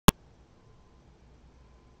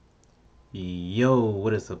Yo,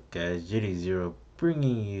 what is up, guys? TheJDzero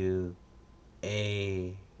bringing you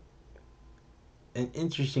a an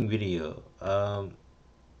interesting video.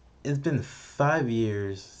 It's been 5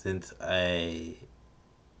 years since I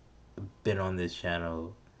been on this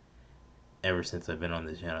channel. Ever since I've been on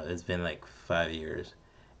this channel, it's been like 5 years,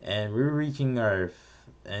 and we're reaching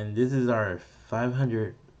and this is our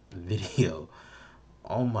 500 video.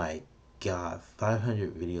 Oh my God,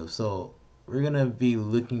 500 videos. So we're gonna be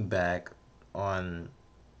looking back on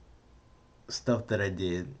stuff that I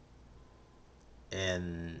did,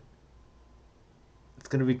 and it's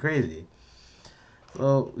gonna be crazy.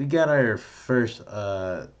 Well, we got our first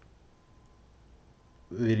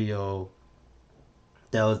video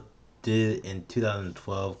that was did in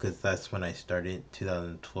 2012 because that's when I started.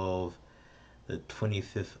 2012, the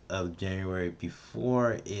 25th of January,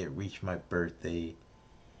 before it reached my birthday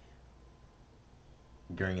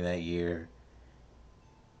during that year,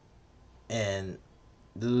 and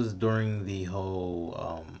this was during the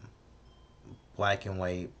whole Black and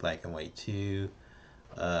White 2.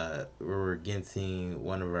 We were against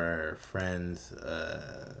one of our friends,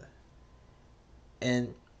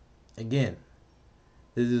 and again,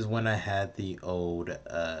 this is when I had the old,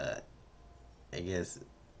 I guess,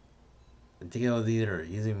 I think I was either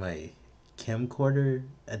using my camcorder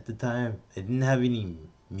at the time. I didn't have any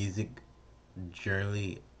music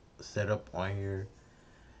generally set up on here.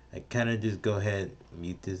 I kind of just go ahead and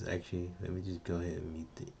mute this. Actually, let me just go ahead and mute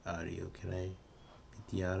the audio. Can I mute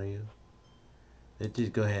the audio? Let's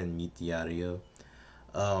just go ahead and mute the audio.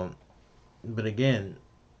 Um, but again,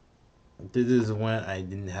 this is when I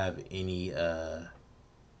didn't have any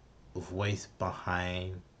voice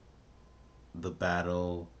behind the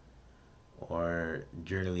battle or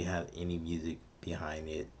generally have any music behind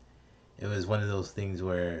it. It was one of those things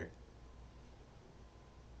where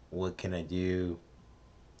what can I do,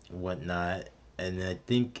 what not, and I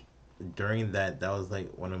think during that was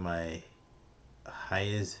like one of my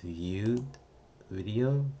highest viewed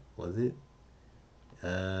video. Was it?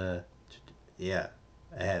 Uh, yeah,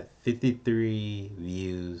 I had 53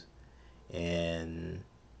 views and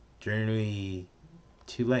generally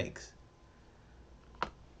 2 likes.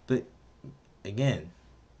 But again,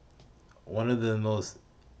 one of the most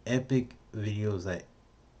epic videos I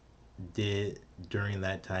did during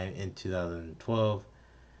that time in 2012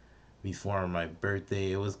 before my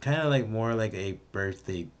birthday. It was kind of like more like a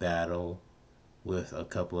birthday battle with a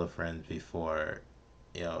couple of friends before,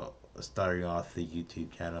 starting off the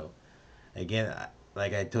YouTube channel. Again,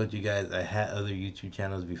 like I told you guys, I had other YouTube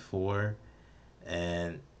channels before,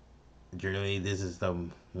 and generally this is the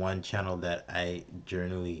one channel that I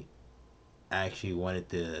generally actually wanted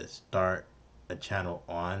to start a channel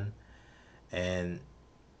on. And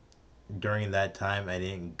during that time, I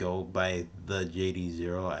didn't go by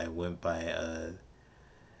TheJDzero. I went by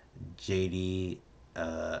JD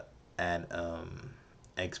uh, at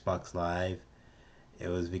Xbox Live. It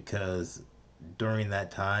was because during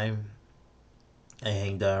that time, I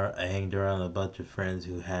hanged around a bunch of friends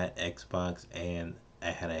who had Xbox, and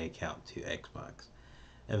I had an account to Xbox.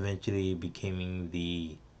 Eventually, becoming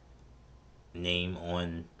the name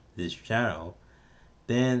on this channel.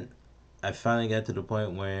 Then I finally got to the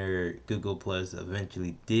point where Google Plus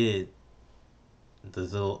eventually did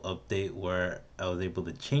this little update where I was able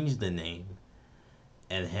to change the name,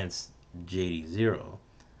 and hence JD0.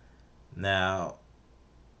 Now,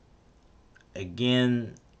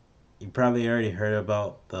 again, you probably already heard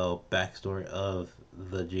about the backstory of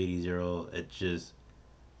the JD0. It's just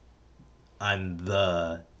I'm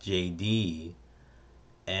the JD,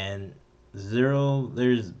 and zero.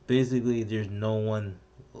 There's no one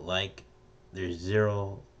like, there's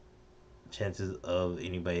zero chances of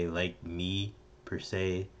anybody like me per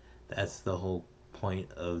se. That's the whole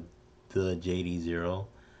point of the JD0.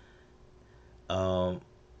 Um,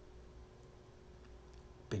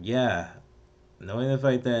 but yeah, knowing the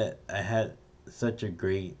fact that I had such a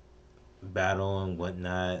great battle and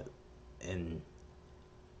whatnot, and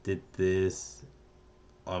did this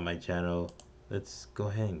on my channel, let's go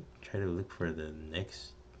ahead and try to look for the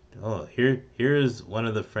next. Oh, here's one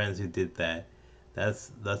of the friends who did that.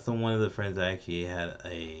 That's the one of the friends I actually had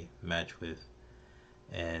a match with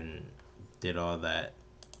and did all that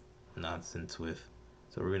nonsense with.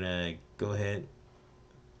 So we're gonna go ahead,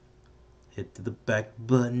 hit the back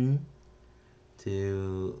button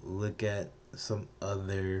to look at some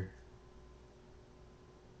other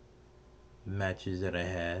matches that I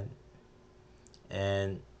had.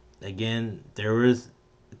 And again, there was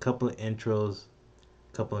a couple of intros,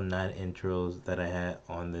 a couple of non-intros that I had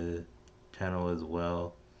on the channel as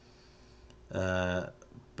well. Uh,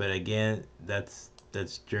 but again, that's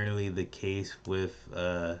that's generally the case with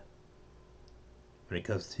when it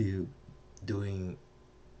comes to doing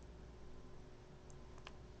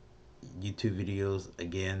YouTube videos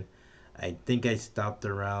again. I think I stopped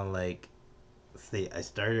around like say I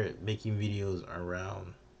started making videos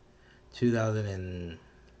around 2000 and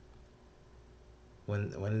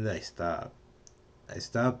when did I stop? I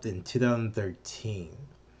stopped in 2013.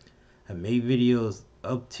 I made videos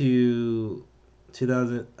up to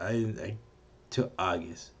 2000 I to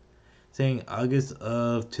August. Saying August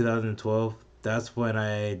of 2012, that's when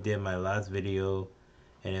I did my last video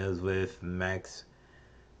and it was with Max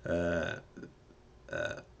uh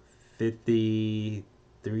uh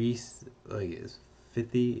 53 like it's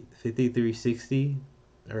 5360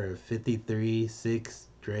 or 53.6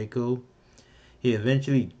 Draco. He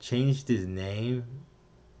eventually changed his name,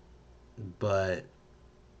 but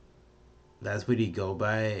that's what he go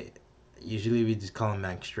by. Usually we just call him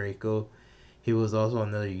Max Draco. He was also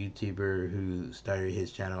another YouTuber who started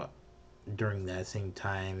his channel during that same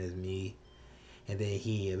time as me, and then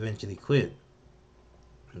he eventually quit.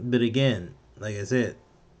 But again, like I said,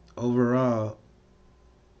 overall,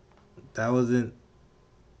 that wasn't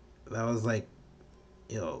that was like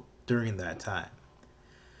during that time.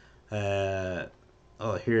 Uh,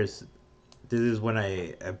 oh, here's this is when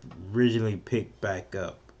I originally picked back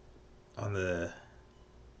up on the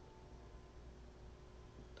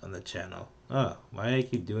channel. Oh, why do I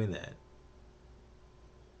keep doing that?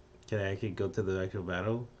 Can I actually go to the actual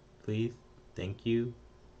battle, please? Thank you.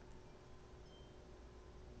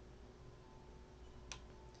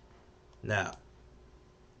 Now,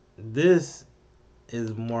 this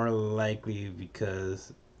is more likely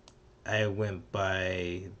because I went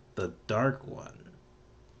by the dark one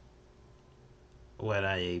when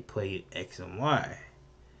I played X and Y.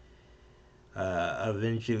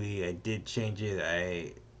 Eventually, I did change it.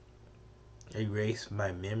 I erased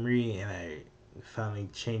my memory and I finally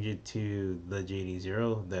changed it to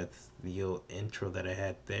TheJDzero. That's the old intro that I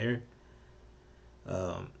had there.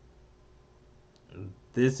 Um,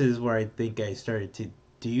 this is where I think I started to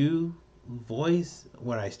do voice,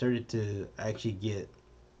 when I started to actually get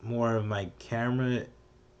more of my camera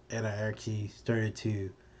and I actually started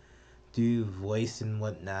to do voice and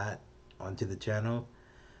whatnot onto the channel.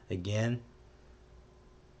 Again,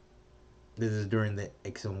 this is during the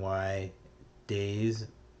X and Y days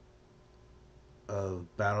of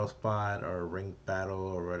Battle Spot or Rank Battle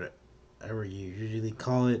or whatever you usually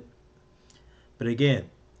call it. But again,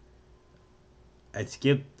 I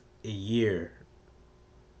skipped a year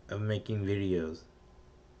of making videos.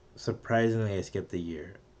 Surprisingly, I skipped a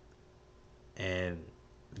year. And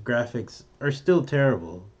graphics are still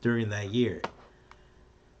terrible during that year.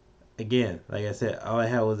 Again, like I said, all I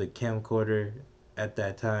had was a camcorder at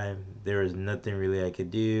that time. There was nothing really I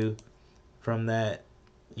could do from that.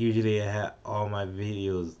 Usually, I had all my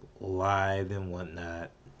videos live and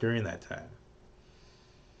whatnot during that time.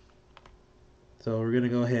 So we're gonna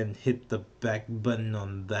go ahead and hit the back button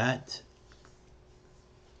on that.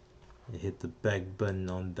 Hit the back button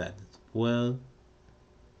on that as well.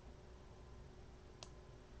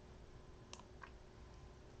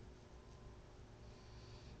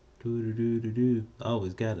 Do do do do do.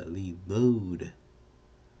 Always gotta leave load.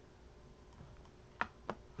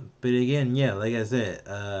 But again, yeah, like I said,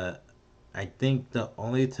 I think the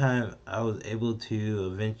only time I was able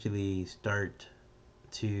to eventually start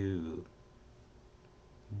to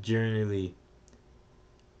generally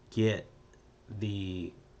get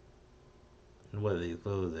the what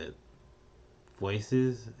was it,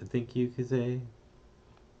 voices, I think you could say.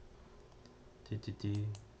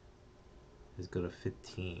 Let's go to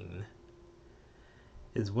 15.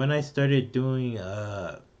 Is when I started doing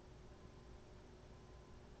I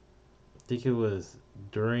think it was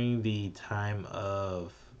during the time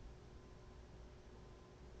of,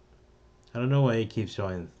 I don't know why it keeps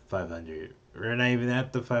showing 500. We're not even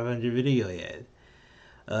at the 500 video yet.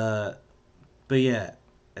 Uh, but yeah,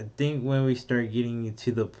 I think when we start getting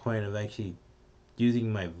to the point of actually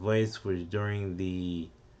using my voice was during the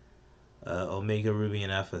Omega Ruby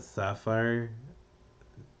and Alpha Sapphire.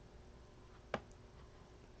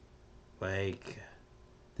 Like,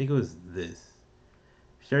 I think it was this.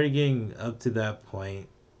 Started getting up to that point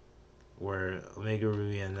where Omega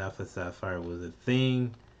Ruby and Alpha Sapphire was a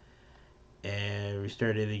thing, and we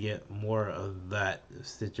started to get more of that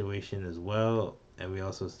situation as well. And we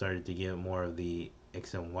also started to get more of the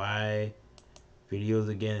X and Y videos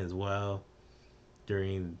again as well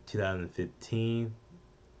during 2015.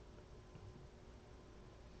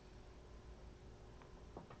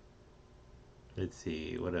 Let's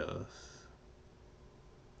see what else.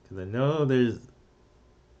 Because I know there's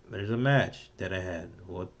There's a match that I had.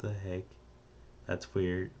 What the heck? That's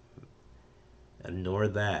weird. Ignore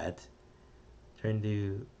that. Trying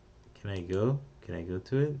to. Can I go? Can I go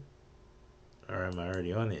to it? Or am I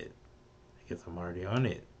already on it? I guess I'm already on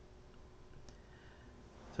it.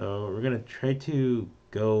 So we're gonna try to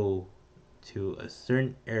go to a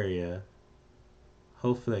certain area.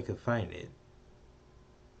 Hopefully I can find it.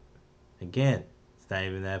 Again, it's not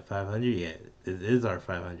even at 500 yet. This is our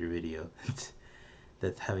 500 video.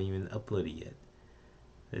 That's haven't even uploaded yet.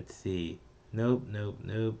 Let's see. Nope, nope,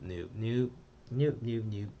 nope, nope, nope. Nope, nope,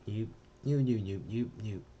 nope, nope. Nope, nope, nope, nope,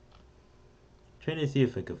 nope. Trying to see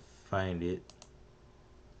if I can find it.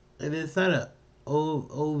 And it's not a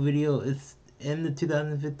old video. It's in the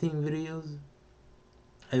 2015 videos,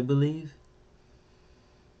 I believe.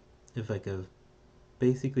 If I could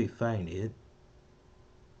basically find it.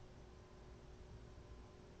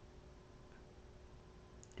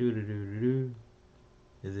 Do do do do do.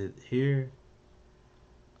 Is it here?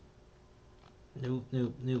 Nope,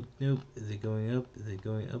 nope, nope, nope. Is it going up? Is it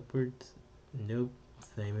going upwards? Nope.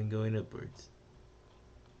 It's not even going upwards.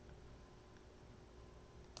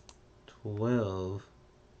 12.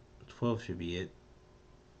 12 should be it.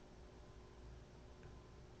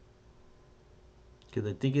 Because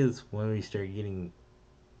I think it's when we start getting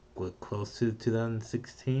close to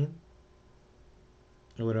 2016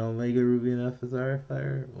 with Omega Ruby and FSR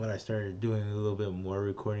Fire. When I started doing a little bit more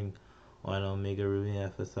recording on Omega Ruby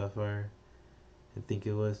and FSR Fire, I think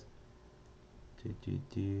it was.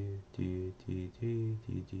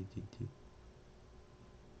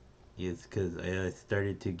 It's because I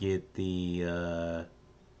started to get the.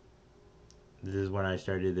 This is when I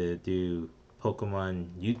started to do Pokemon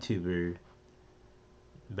YouTuber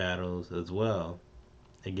battles as well.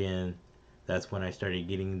 Again, that's when I started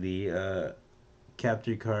getting the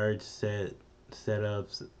capture cards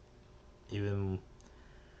setups, even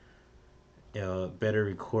better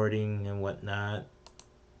recording and whatnot.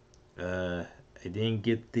 I didn't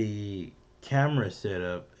get the camera set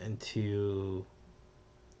up until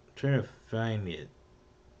trying to find it.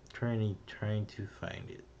 Trying to find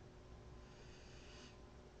it.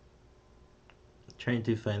 Trying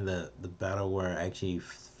to find the battle where I actually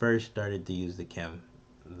first started to use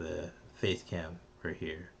the face cam right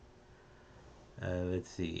here. Let's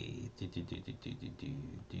see. Nope,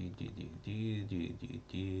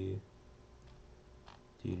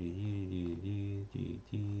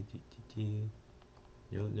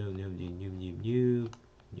 nope, nope, nope, nope, nope, nope,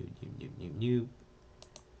 nope, nope, nope, nope.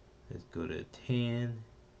 Let's go to 10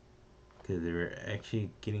 because they're actually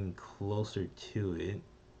getting closer to it.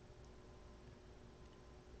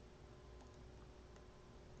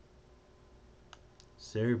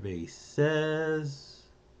 Survey says.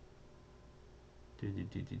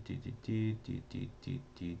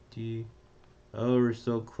 Oh, we're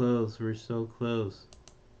so close. We're so close.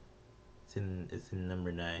 It's in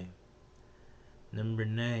number 9. Number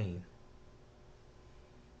 9.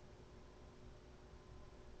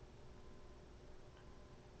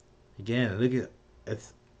 Again, look at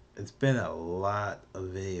it's been a lot of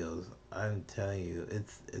videos. I'm telling you,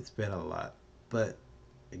 it's been a lot. But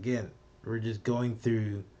again, we're just going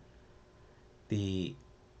through the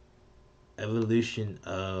evolution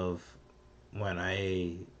of when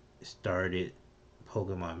I started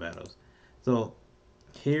Pokemon battles. So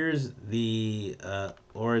here's the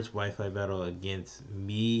Orange Wi-Fi battle against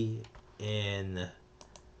me and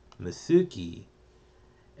Masuki.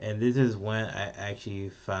 And this is when I actually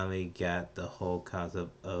finally got the whole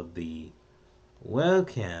concept of the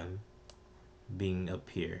webcam being up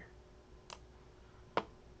here.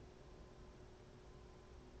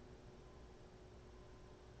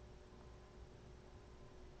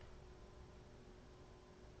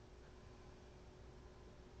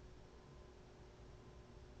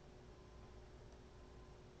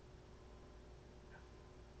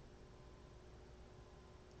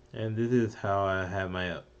 And this is how I have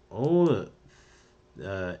my old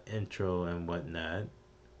intro and whatnot.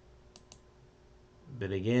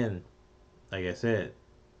 But again, like I said,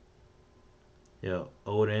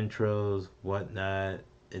 old intros, whatnot,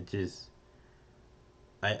 it just,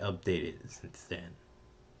 I updated since then.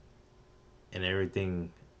 And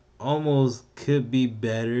everything almost could be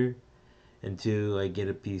better until I get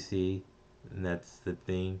a PC. And that's the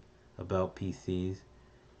thing about PCs.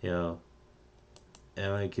 You know,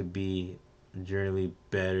 it could be generally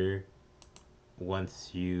better once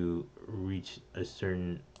you reach a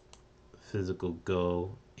certain physical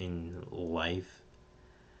goal in life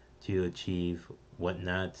to achieve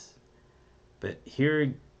whatnots. But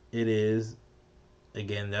here it is.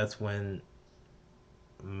 Again, that's when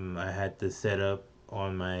I had to set up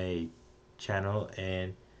on my channel,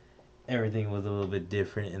 and everything was a little bit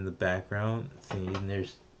different in the background. Seeing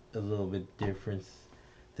there's a little bit difference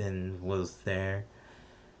than was there.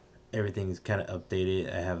 Everything's kind of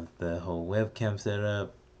updated. I have the whole webcam set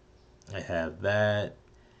up. I have that.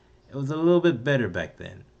 It was a little bit better back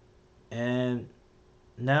then. And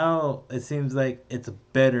now it seems like it's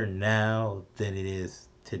better now than it is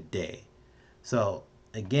today. So,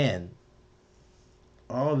 again,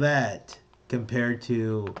 all that compared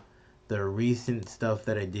to the recent stuff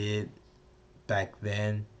that I did back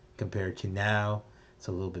then compared to now, it's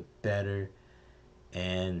a little bit better.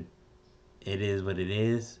 And it is what it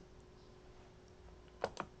is.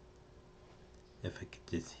 If I could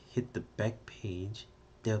just hit the back page,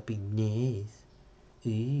 that would be nice.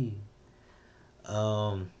 Ooh.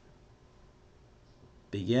 Um,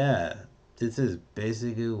 but yeah, this is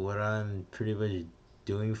basically what I'm pretty much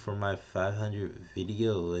doing for my 500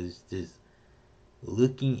 video is just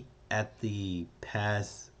looking at the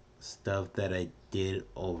past stuff that I did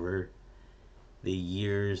over the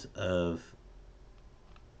years of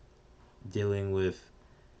dealing with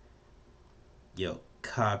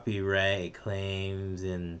copyright claims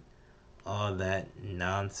and all that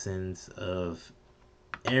nonsense of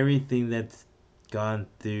everything that's gone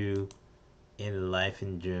through in life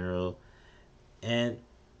in general. And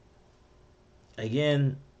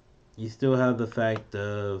again, you still have the fact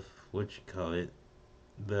of what you call it,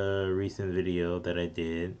 the recent video that I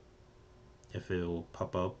did. If it will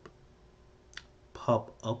pop up,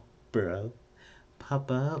 bro,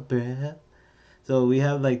 pop up, bro. So we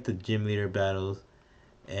have like the gym leader battles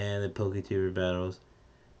and the PokeTuber battles.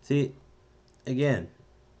 See, again,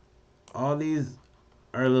 all these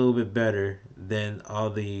are a little bit better than all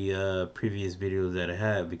the previous videos that I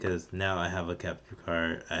had because now I have a capture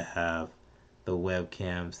card, I have the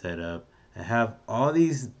webcam set up, I have all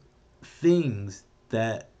these things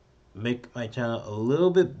that make my channel a little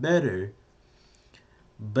bit better,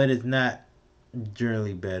 but it's not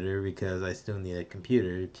generally better because I still need a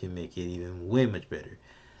computer to make it even way much better.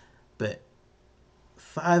 But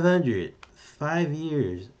 5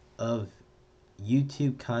 years of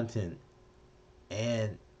YouTube content,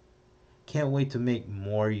 and can't wait to make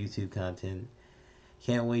more YouTube content.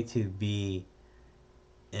 Can't wait to be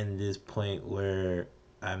in this point where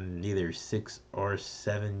I'm either 6 or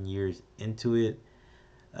 7 years into it.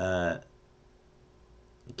 Uh,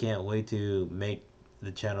 can't wait to make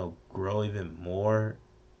the channel grow even more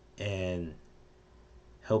and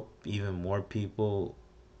help even more people,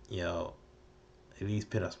 you know, at least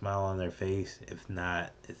put a smile on their face. If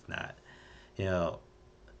not, it's not. You know,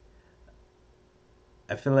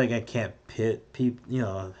 I feel like I can't pit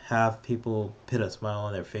people, have people put a smile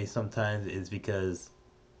on their face sometimes is because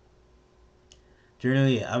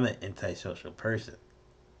generally I'm an antisocial person.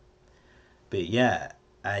 But yeah,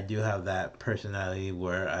 I do have that personality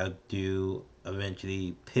where I do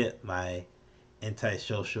eventually pit my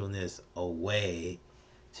antisocialness away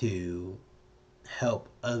to help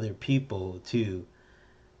other people to,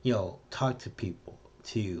 talk to people,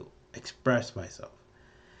 to express myself.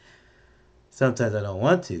 Sometimes I don't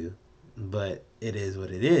want to, but it is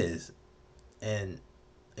what it is. And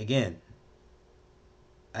again,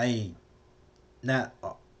 I not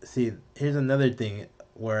see. Here's another thing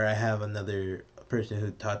where I have another person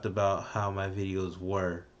who talked about how my videos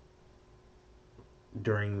were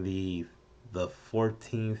during the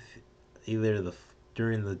 14th, either the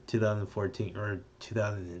during the 2014 or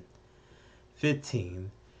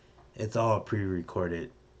 2015. It's all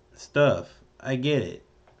pre-recorded stuff. I get it.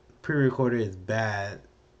 Pre-recorded is bad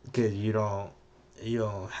because you don't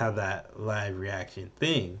have that live reaction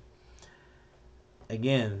thing.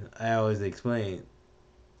 Again, I always explain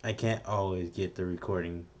I can't always get the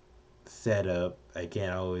recording set up. I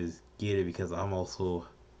can't always get it because I'm also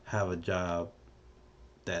have a job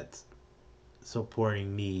that's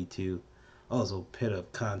supporting me to also put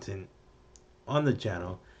up content on the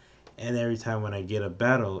channel. And every time when I get a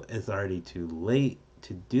battle, it's already too late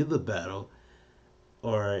to do the battle,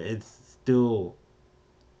 or it's still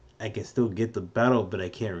I can still get the battle, but I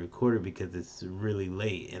can't record it because it's really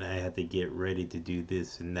late and I have to get ready to do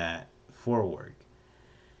this and that for work.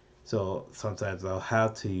 So sometimes I'll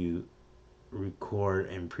have to record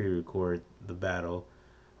and pre-record the battle,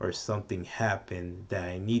 or something happened that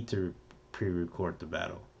I need to pre-record the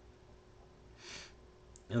battle.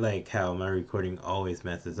 Like how my recording always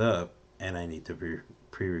messes up and I need to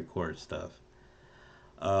pre-record stuff.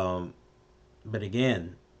 Um, but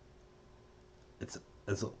again, it's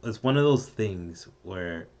it's one of those things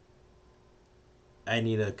where I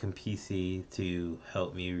need a PC to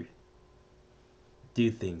help me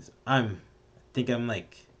do things. I think I'm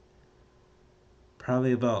like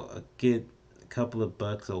probably about a good couple of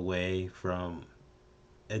bucks away from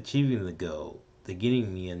achieving the goal to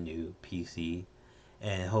getting me a new PC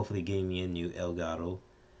and hopefully getting me a new Elgato.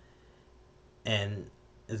 And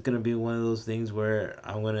it's gonna be one of those things where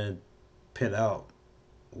I'm gonna put out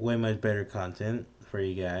way much better content for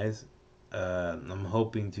you guys. I'm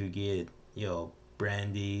hoping to get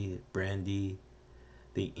Brandy,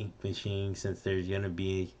 the Ink Machine, since there's gonna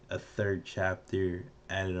be a third chapter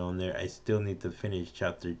added on there. I still need to finish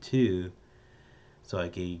chapter two so I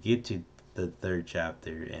can get to the third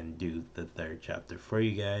chapter and do the third chapter for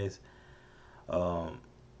you guys. Um,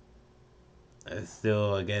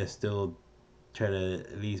 I guess, still try to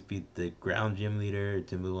at least beat the ground gym leader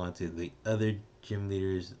to move on to the other gym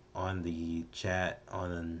leaders on the chat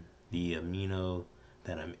on the amino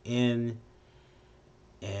that I'm in.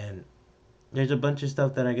 And there's a bunch of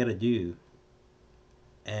stuff that I gotta do,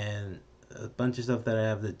 and a bunch of stuff that I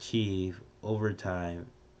have to achieve over time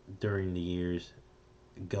during the years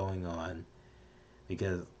going on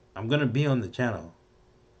because I'm gonna be on the channel.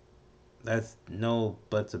 That's no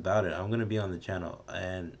buts about it. I'm gonna be on the channel,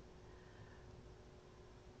 and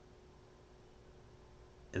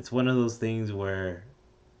it's one of those things where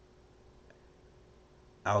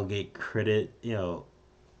I'll get credit.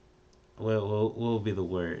 What will be the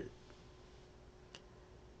word?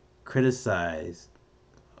 Criticized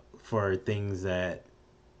for things that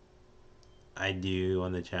I do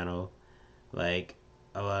on the channel. Like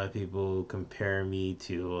a lot of people compare me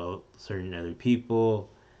to certain other people,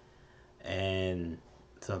 and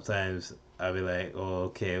sometimes I'll be like, "Oh,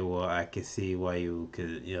 okay, well, I can see why you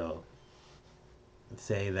could,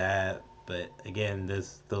 say that." But again,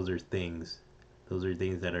 those are things. Those are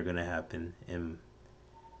things that are gonna happen, and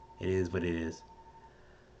it is what it is.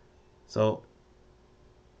 So,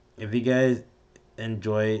 if you guys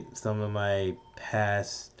enjoy some of my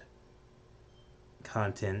past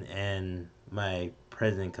content and my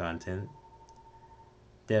present content,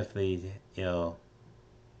 definitely,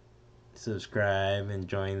 subscribe and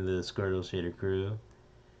join the Squirtle Shader crew.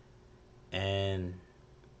 And,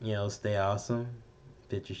 stay awesome.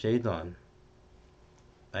 Put your shades on.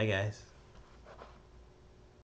 Bye, guys.